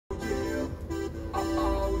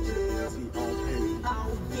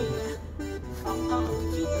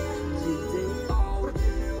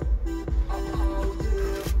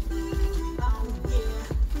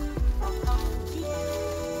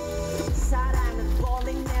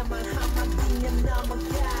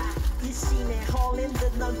넘어가 귀신에 홀린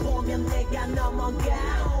듯 널 보면 내가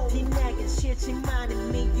넘어가 뒤내긴 싫지만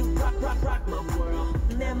이미 you rock rock rock my world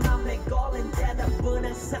내 맘에 걸린 대답은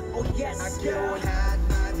항상 oh yes girl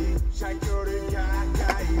한마디 살결을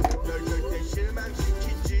가까이 널 절대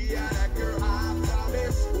실망시키지 않아 girl I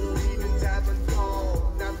promise 우리는 닮은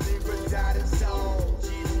남들과 다른 성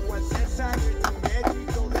지루한 세상을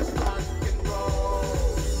등에지고 let's rock and roll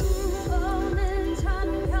오는 처럼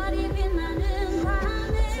별이 빛나는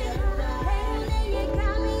밤에 해운대의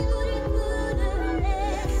감이 우릴 부르네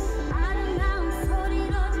아름다운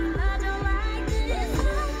소리로 질러줘 like this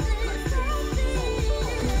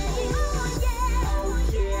oh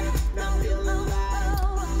yeah 난 feeling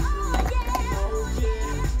like oh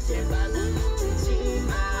yeah 제발 날 놓치지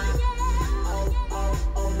마 oh oh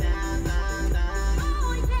oh na na na oh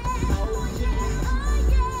yeah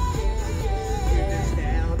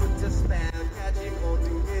스타일부터 스팸까지 모든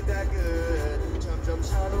게 다 good 점점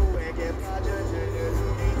서로에게 빠져드는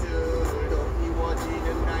우리들도 미워지는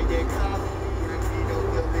나의 커피 향기로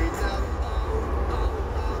들리자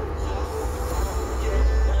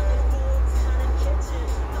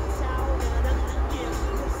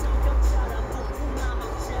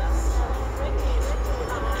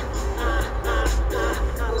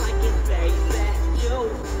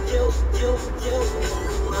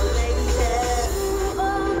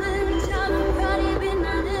오늘처럼 별이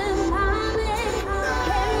빛나는 밤에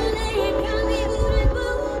해운대의 감이 우릴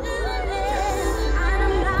부르네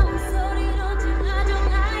아름다운 소리로 질러줘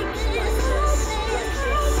like this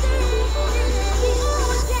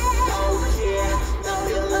oh yeah 난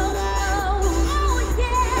feeling like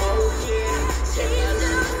oh yeah 제발 날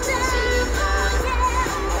놓치지 마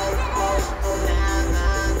oh oh na na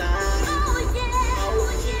na oh yeah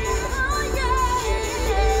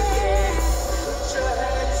Put your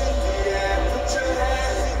hands in the air, put your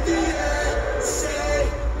hands in the air, say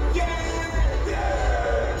yeah,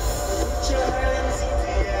 yeah. Put your hands in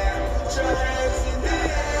the air, put your hands in the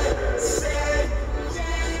air, say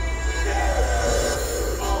yeah, yeah.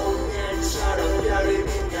 오늘처럼 별이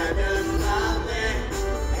빛나는 밤에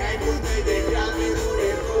해운대의 감이 우릴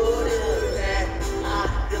부르네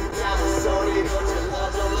아름다운 소리로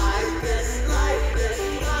질러줘 like this, like this,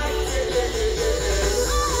 like this.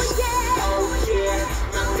 Oh yeah,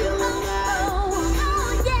 난 feeling like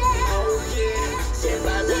oh yeah, 제발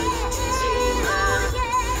날 놓치지 마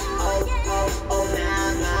oh oh oh na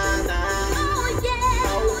na na oh yeah,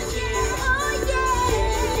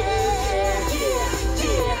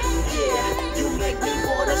 you make me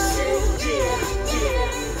wanna sing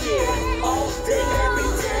yeah, all day every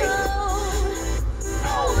day oh yeah,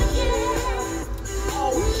 oh yeah,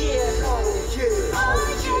 oh yeah, oh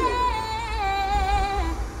yeah.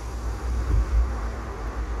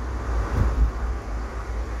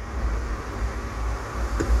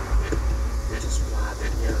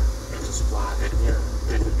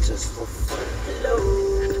 Just for fun. Hello,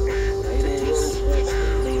 ladies,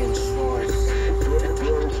 lean towards.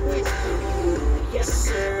 Yes,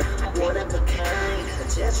 sir, one of a kind.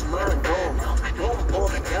 Just mind go for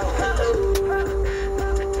the go. Hello,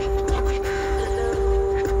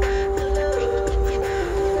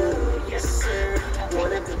 yes, sir,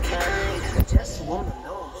 one of a kind. Just wanna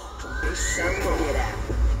know, be somewhere.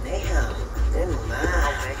 내가 내 맘.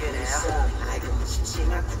 아이고 미치지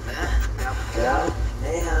않구나. Girl,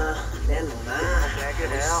 내가 내 맘.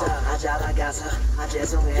 잘 나가서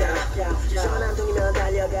죄송해요. 전화 한 통이면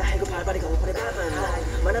달려가 해고 발발이 공포를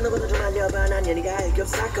밟은 만난 너보다 좀 알려봐 난 연희가 일급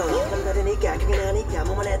사건 남다르니까 그게 나니까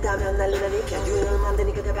뭐만 했다면 난리나니까 유행을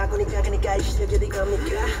만드니까 다 바꾸니까 그니까 이 시절이 어디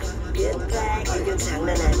겁니까 Get back 이건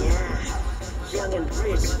장난 아니야 Young and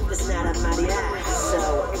rich, that's not a 말이야 So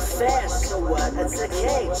fast, so what, it's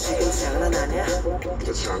okay 지금 장난 아니야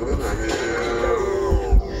장난 아니야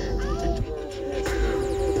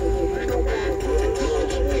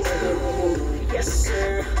Yes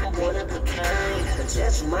sir, one of a kind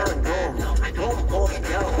재주 많은 곰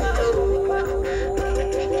보기고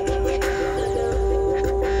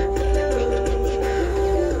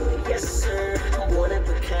Yes sir, one of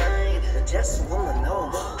a kind just wanna know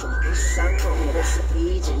좀 비싼 거 이래서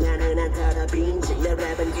이제 나는 안 타다 빈지 내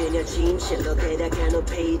랩은 그냥 진실로 대략한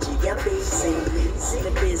페이지야 busy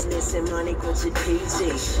내 비즈니스에 money 꽃이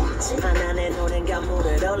피지 하나 내 노래는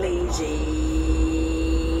가물을 올리지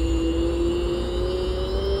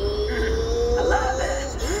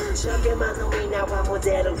저게만 놈이 나와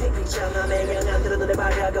모델은 픽픽처럼 매년 안 들어 눈에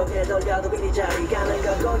밝아고 되돌려도 미리 자리 가는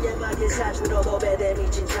거 고예마게 사주로도 배대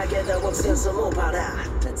미친 차게도 없어서 못 받아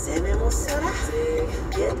나 때문에 못 살아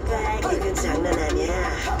Get back 이건 장난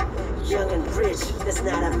아니야 young and rich, that's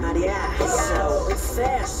not a 말이야. So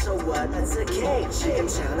unfair, so what? That's okay. 지금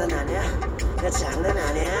장난 아니야, 나 장난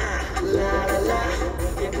아니야. 라라라,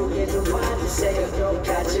 예쁘게 좀 봐주세요.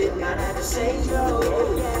 욕하지 말아주세요.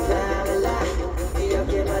 라라라,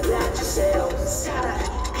 이렇게 받아주세요.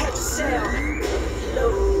 사랑해주세요.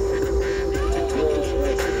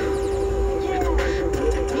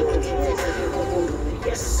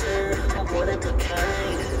 Yes sir, I'm one of a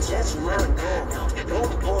kind. Just wanna go,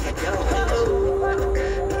 don't wanna go.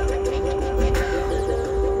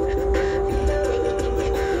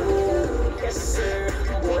 Yes sir,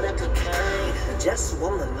 I'm one of a kind. Just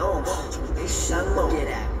wanna know, 좀 비싼 뭐. Get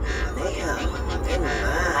out, 내형, 내 맘.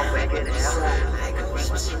 I'll back it out. 알고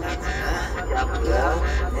싶진 않구나.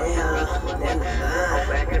 내형, 내 맘. I'll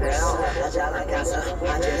back it out. 나 잘 나가서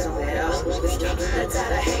아 죄송해요. 나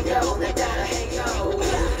따라해요, 나 따라해요.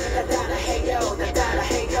 나 따라해요, 나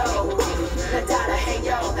따라해요. 나 따라해요,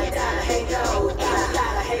 나 따라해요. 나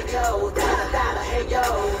따라해요, 나 따라해요.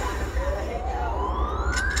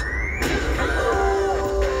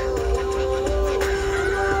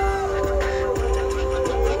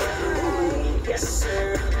 Yes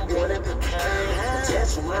sir, one of a kind.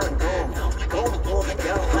 Just wanna go for the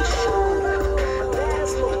go.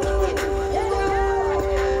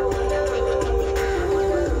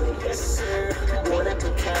 Yes sir, one of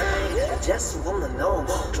a kind. Just wanna know,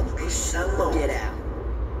 좀 비싼 뭐. Get out.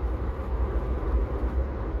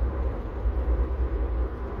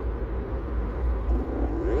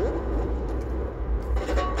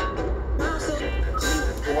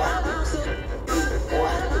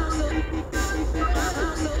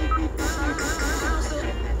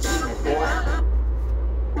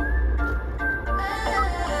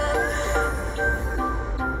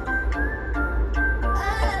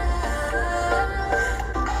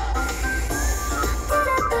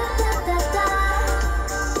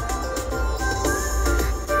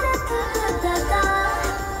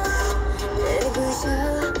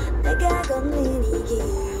 내가 걷는 이 길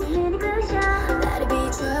나를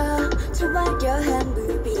비춰 저 화려한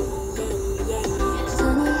불빛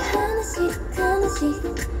손이 하나씩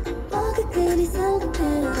뭐가 그리 성급해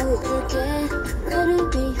어떻게 너를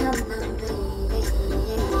위한 맘에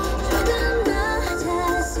조금 더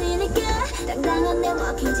잘했으니까 당당한 내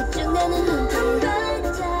워킹 집중되는 눈빛 한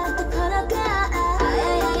발짝 더 걸어가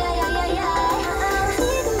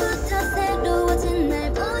지금부터 새로워진 날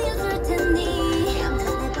보여줄 테니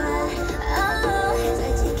잘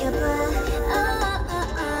지켜봐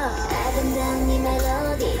아름다운 이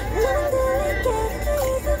멜로디 넌 들리게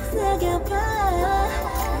계속 새겨봐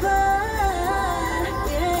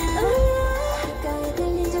가까이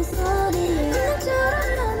들린 종소리 그날처럼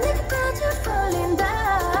넌 내게 빠져버린다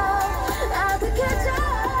아득해져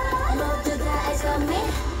모두 다 알고 me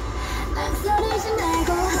망설이지 말고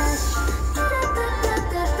hush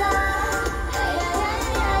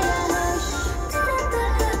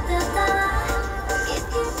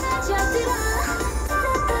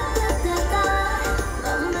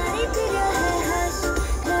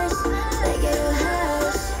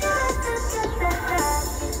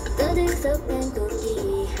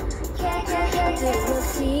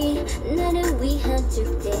나를 위한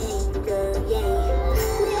축제인 걸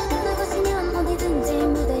네가 나고 싶으면 어디든지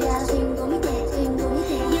무대야 주인공이 돼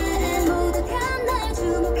yeah 모두가 날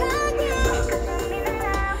주목하게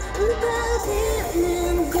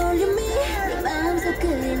빠지는 볼륨이 네 마음속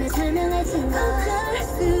그림을 설명할 증거 어쩔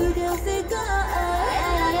수가 없을 거야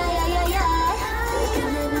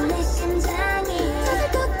지금 내 심장이 터질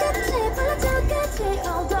것 같이 불러줄 같이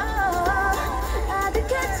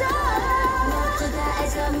아득해져 모두 다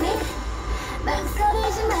알고 me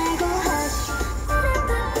망설이지 말고 hush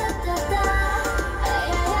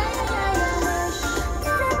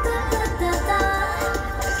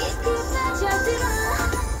깊이 빠져들어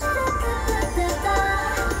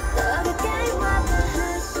더 가까이 와봐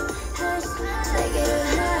hush 내게로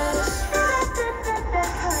hush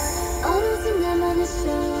오로지 나만의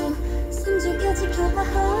show 숨죽여 지켜봐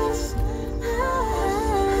hush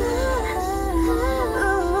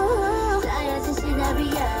짜여진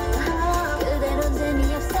시나리오 그대로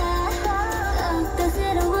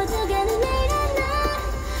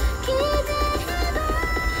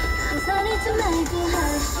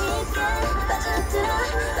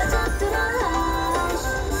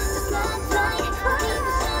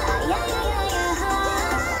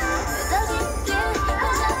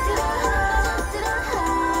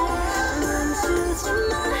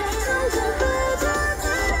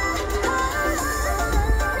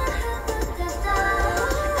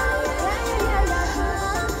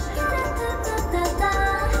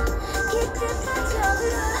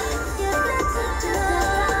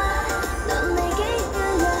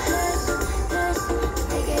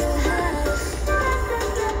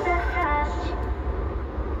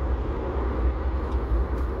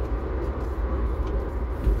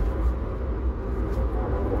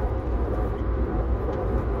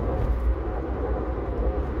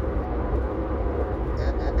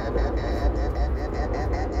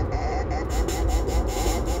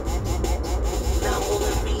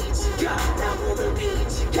보는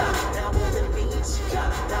미치가 나 보는 미치가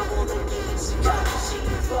나 보는 미치가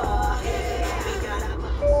싶어 We gotta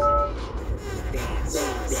dance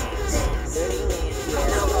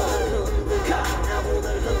나 오늘 흔들까 나 오늘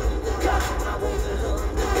흔들까 나 오늘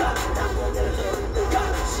흔들까 나 오늘 흔들까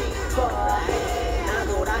싶어 나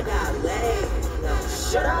돌아갈래 No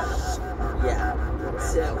shut up Yeah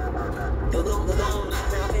So 도동도동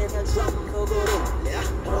나 배는 드럼 보고 울려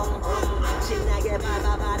롱롱 신나게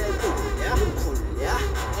밟아발을 풀려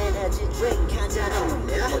에너지 드링크 한잔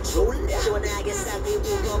올려 뭐 졸려 시원하게 싹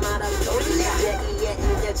비우고 말아 돌려 제2의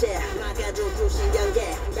인격체 막아줘 주신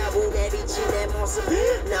연계 야구에 비친 내 모습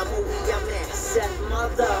나무 위험해 Set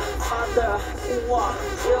mother, father, 우와,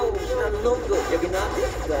 yo 난 누구 여긴 어디?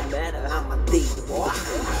 Don't matter I'm a D-boy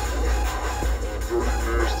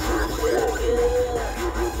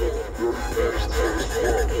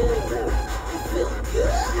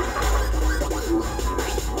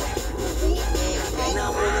나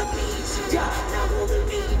오늘 미치가 나 오늘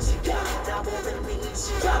미치가 나 오늘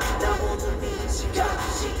미치가 나 오늘 미치가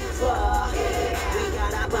싶어 We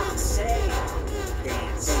gotta bounce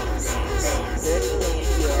Dance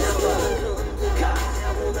나 오늘 흔들까 나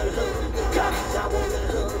오늘 흔들까 나 오늘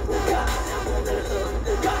흔들까 나 오늘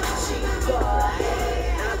흔들까 싶어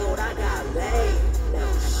나 돌아갈래 No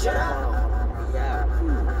shut up Yeah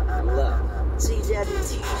Look 찢어진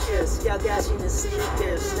t-shirts 껴가시는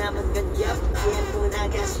sneakers 남은 건 예쁜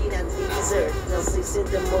아가씨란 dessert No 6 in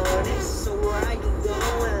the morning So where are you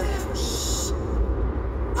going? Shh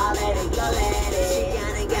I'll let it go let it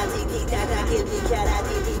시간은 가 티키타카 비켜라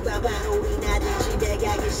티티빠반 우린 아직 집에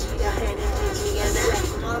가기 싫어했는지 중요한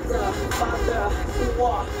Mother, father,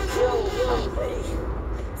 우와, yo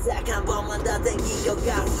딱 한 번만 더 땡기고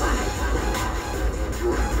가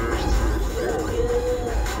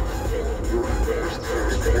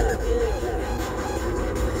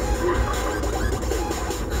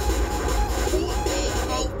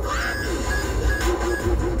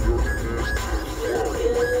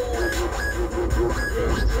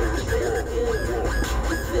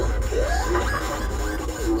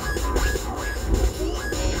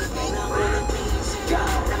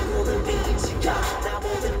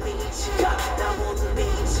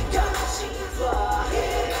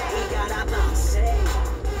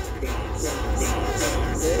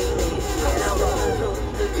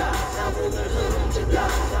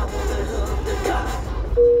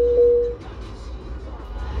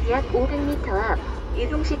약 500m 앞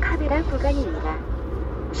이동식 카메라 구간입니다.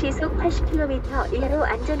 시속 80km 이하로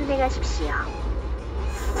안전운행하십시오.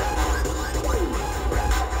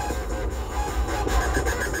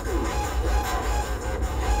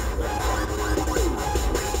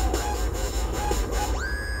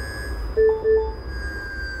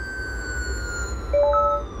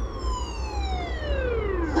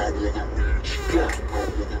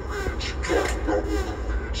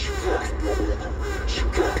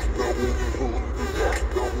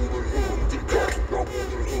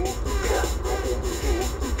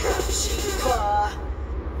 싶어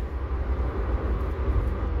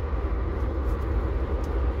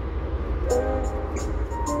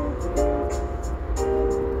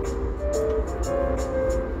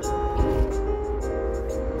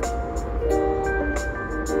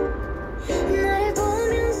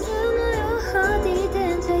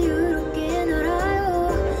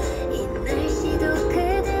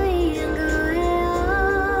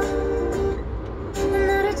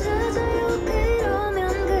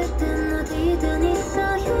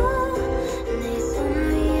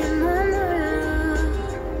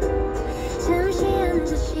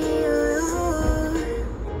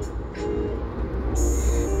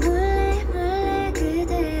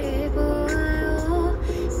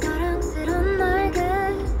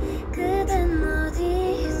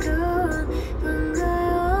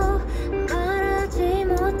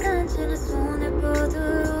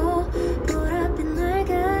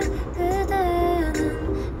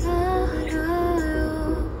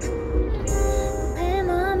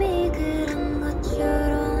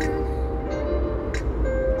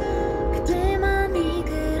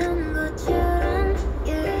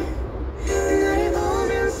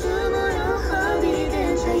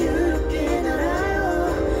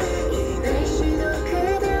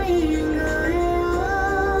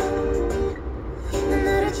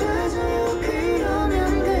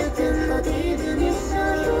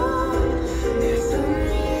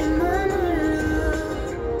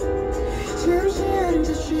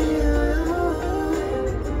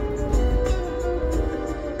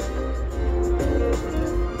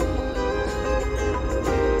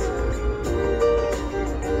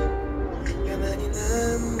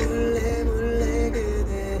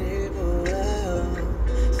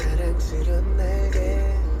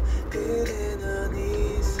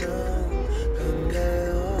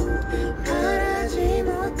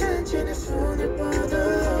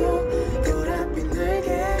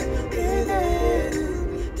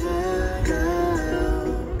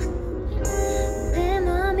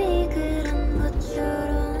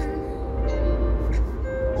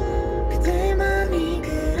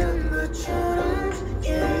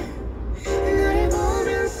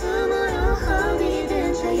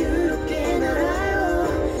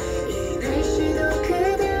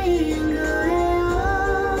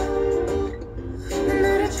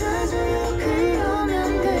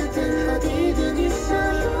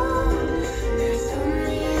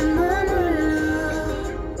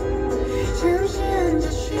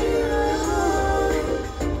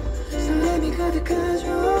선택하죠.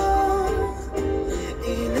 이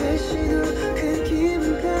날씨도 그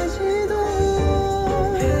기분까지도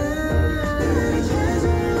날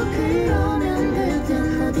찾아요. 그러면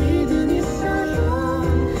그땐 어디든 있어요.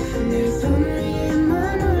 내 손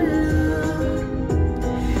위에만 올라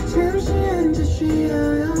잠시 앉아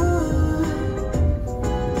쉬어요.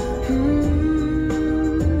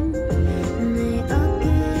 내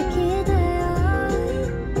어깨에 기대어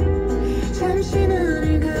잠시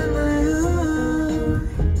눈을 감아요.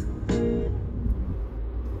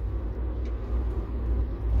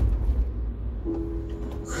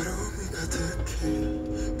 외로움이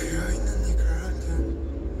가득해 비어있는 이 garden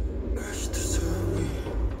가시도 소리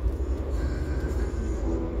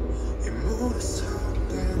이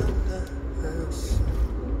모래성에 넌 나였어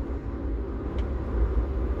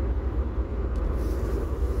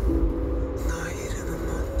너의 이름은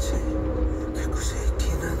뭔지 그곳에 있긴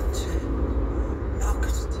한지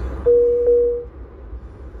엊그저께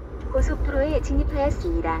고속도로에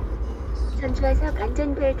진입하였습니다. 전좌석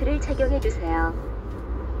안전벨트를 착용해 주세요.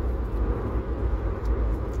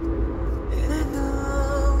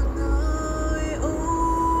 너의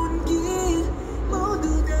온기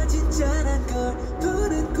모두 다 진짜란 걸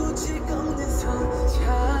푸른 꽃을 꺾는 손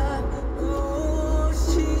잡고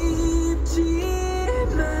싶지만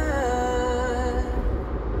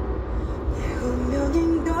내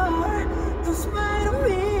운명인 걸 Don't smile on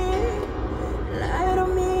me, lie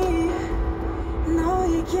on me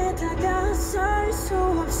너에게 다가설 수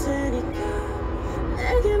없으니까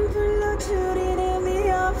내겐 불러줄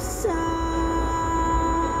이름이 없어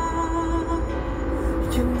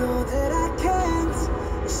You know that I can't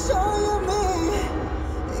show you me,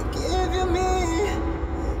 give you me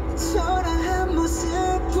초라한 모습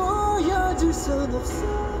보여줄 순 없어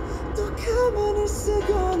또 가면을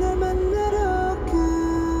쓰고 날 만나러 가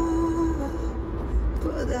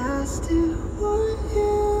But I still want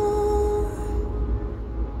you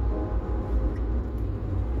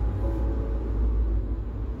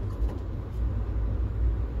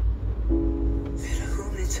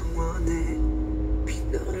외로움의 정원에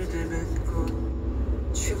빗노를 닮은 꽃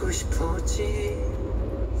주고 싶었지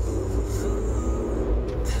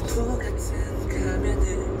바보 같은 가면을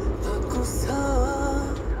벗고서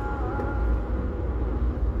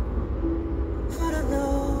But I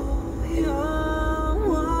know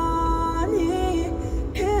영원히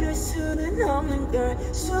이럴 수는 없는 걸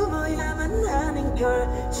숨어야만 하는 걸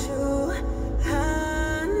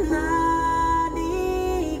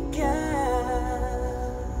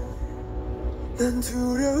난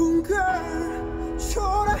두려운 걸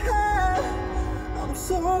초라해 I'm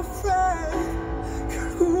so afraid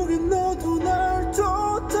결국엔 너도 날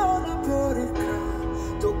또 떠나버릴까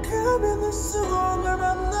또 가면을 쓰고 날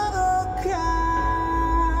만나러 가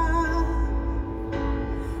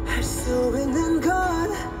할 수 있는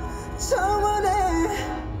건 정원에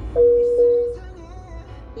이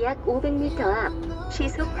세상에 약 500m 앞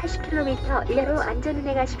시속 80km 이하로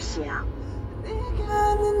안전운행 하십시오. 네가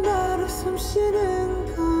아는 나로 숨 쉬는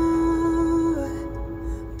곳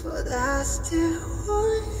But I still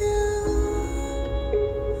want you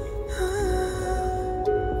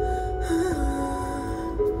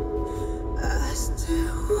I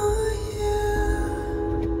still want you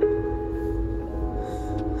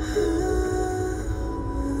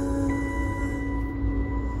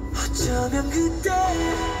어쩌면 그때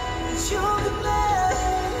조금 내